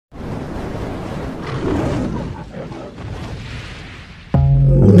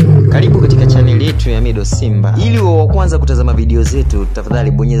katika channel yetu ya Mido Simba. Ili uwe wa kwanza kutazama video zetu,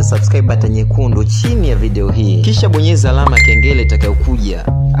 tafadhali bonyeza subscribe button nyekundu chini ya video hii. Kisha bonyeza alama ya kengele itakayokuja.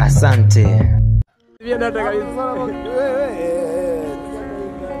 Asante.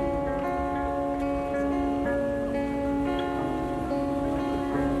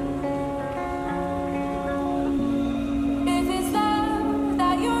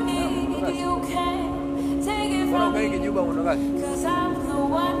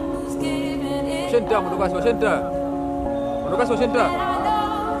 Shenta, mondokasi wa shenta. Mondokasi wa shenta.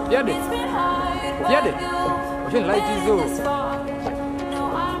 Tiade. Tiade. Washen light hizo.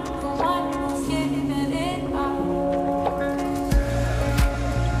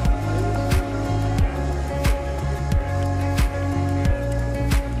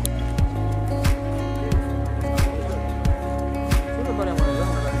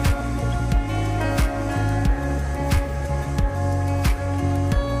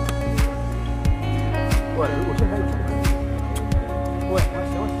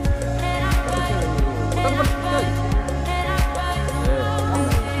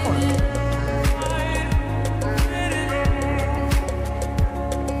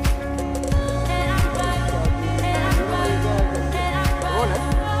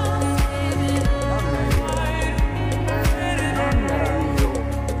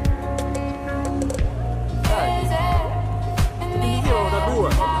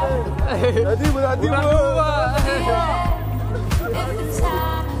 Adibu.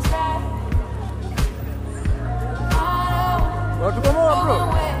 Watu kama bro.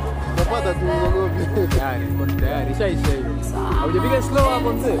 Napata tu ngogopi. Tayari, shaisha hiyo. Haujapiga slow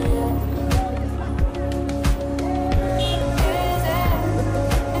hapo mzee.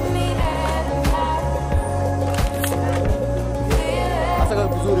 Sasa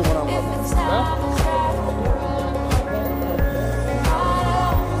vizuri mwanangu.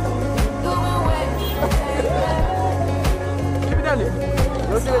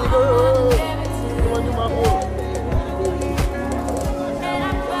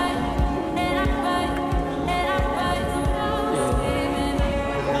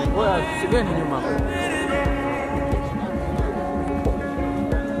 Sigeni nyuma hapo.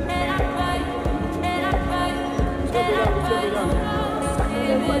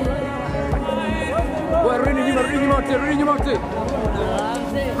 Rudi nyuma wote. Rudi nyuma.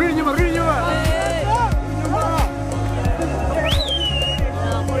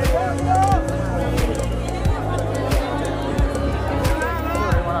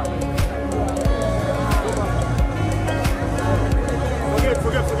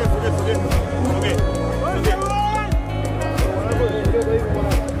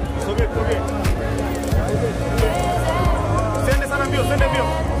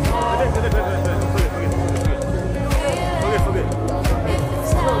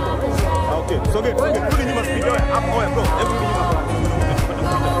 Soge, rudi nyuma speed wewe. Hapo wewe bro. Hebu rudi nyuma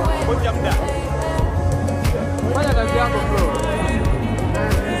bro. Ngoja muda. Fanya kazi yako bro.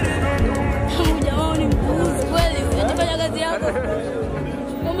 Hujaona ni mpuzi kweli, unafanya kazi yako.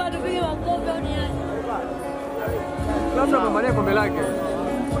 Mbona tupige makofi au ni aje? Labda mamalia kombe lake.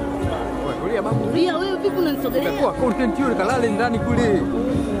 Tulia babu. Tulia wewe, vipi unanisogelea? Kwa content hiyo kalale ndani kule.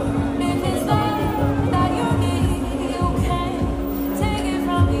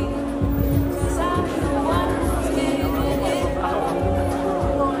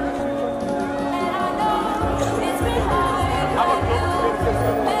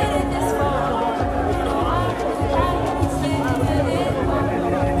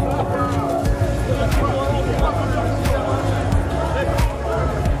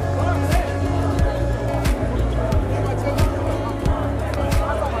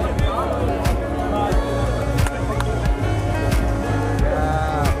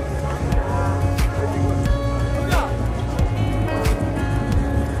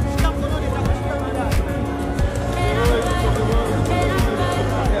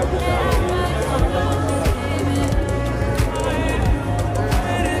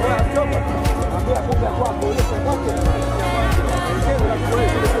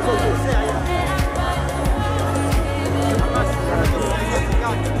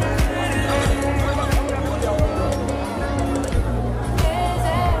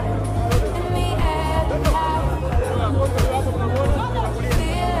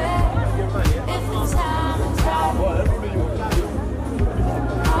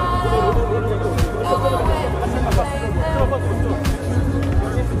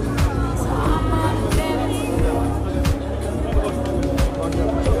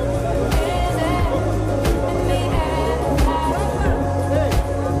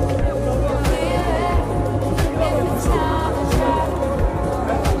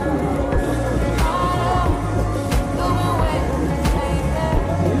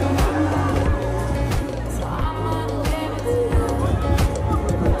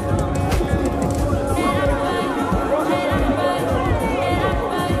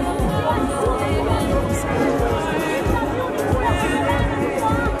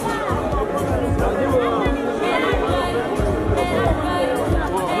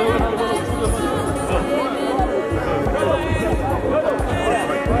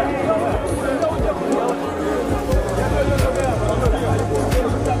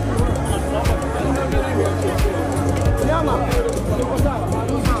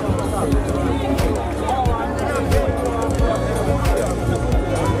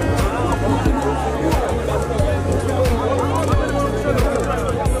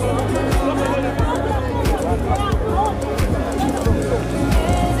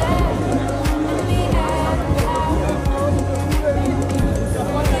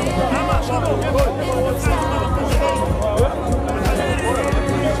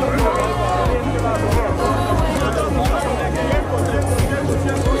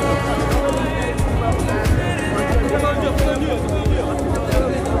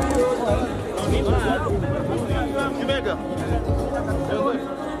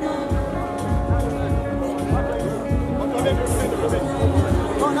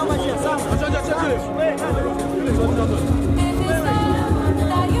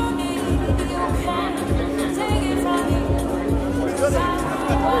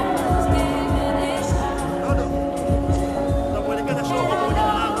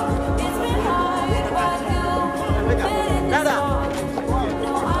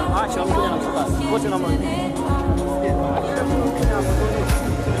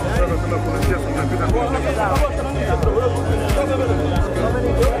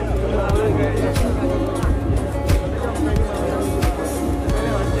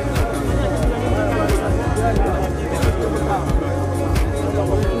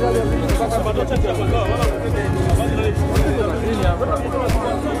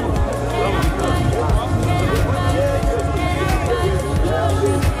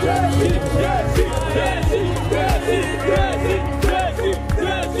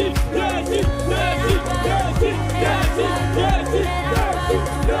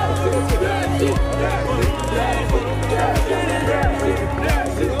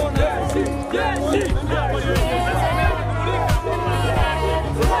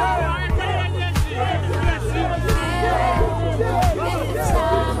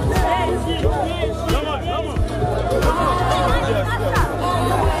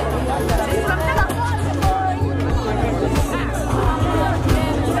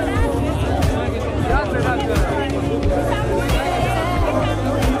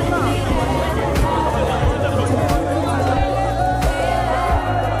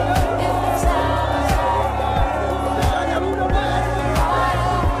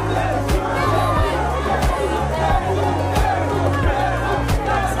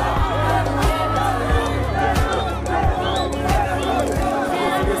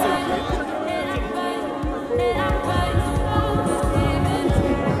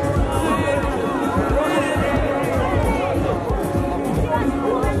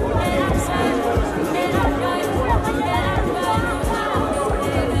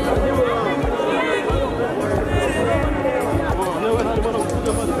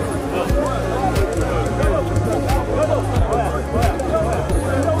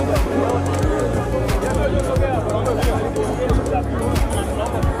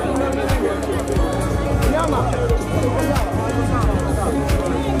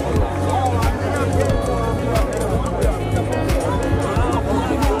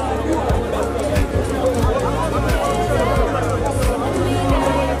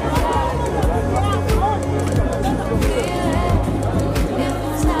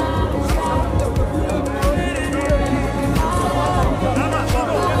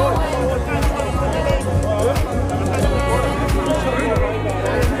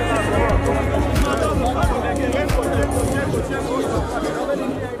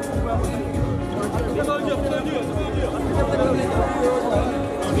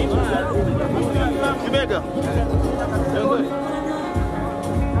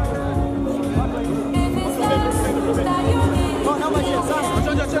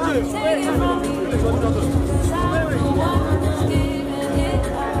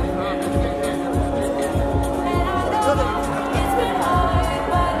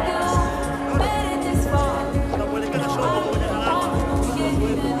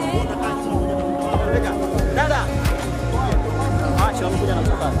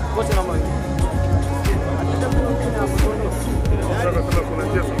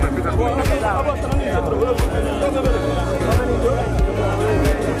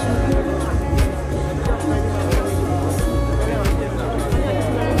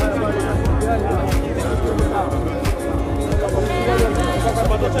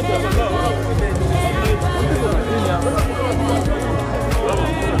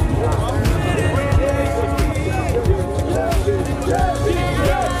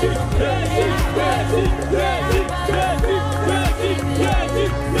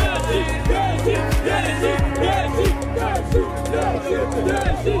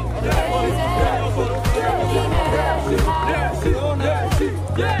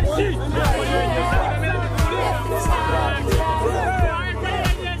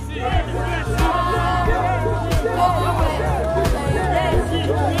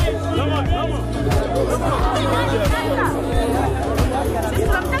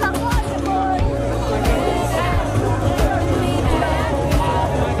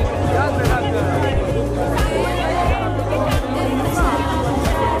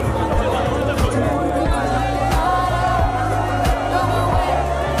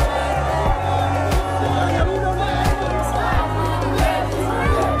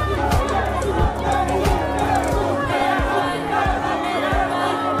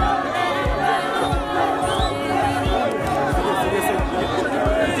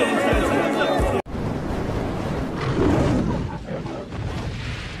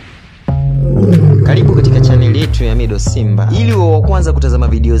 Karibu katika channel yetu ya Mido Simba. Ili uwe wa kwanza kutazama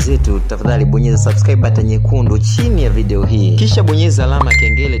video zetu, tafadhali bonyeza subscribe button nyekundu chini ya video hii. Kisha bonyeza alama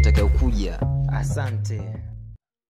kengele itakayokuja. Asante.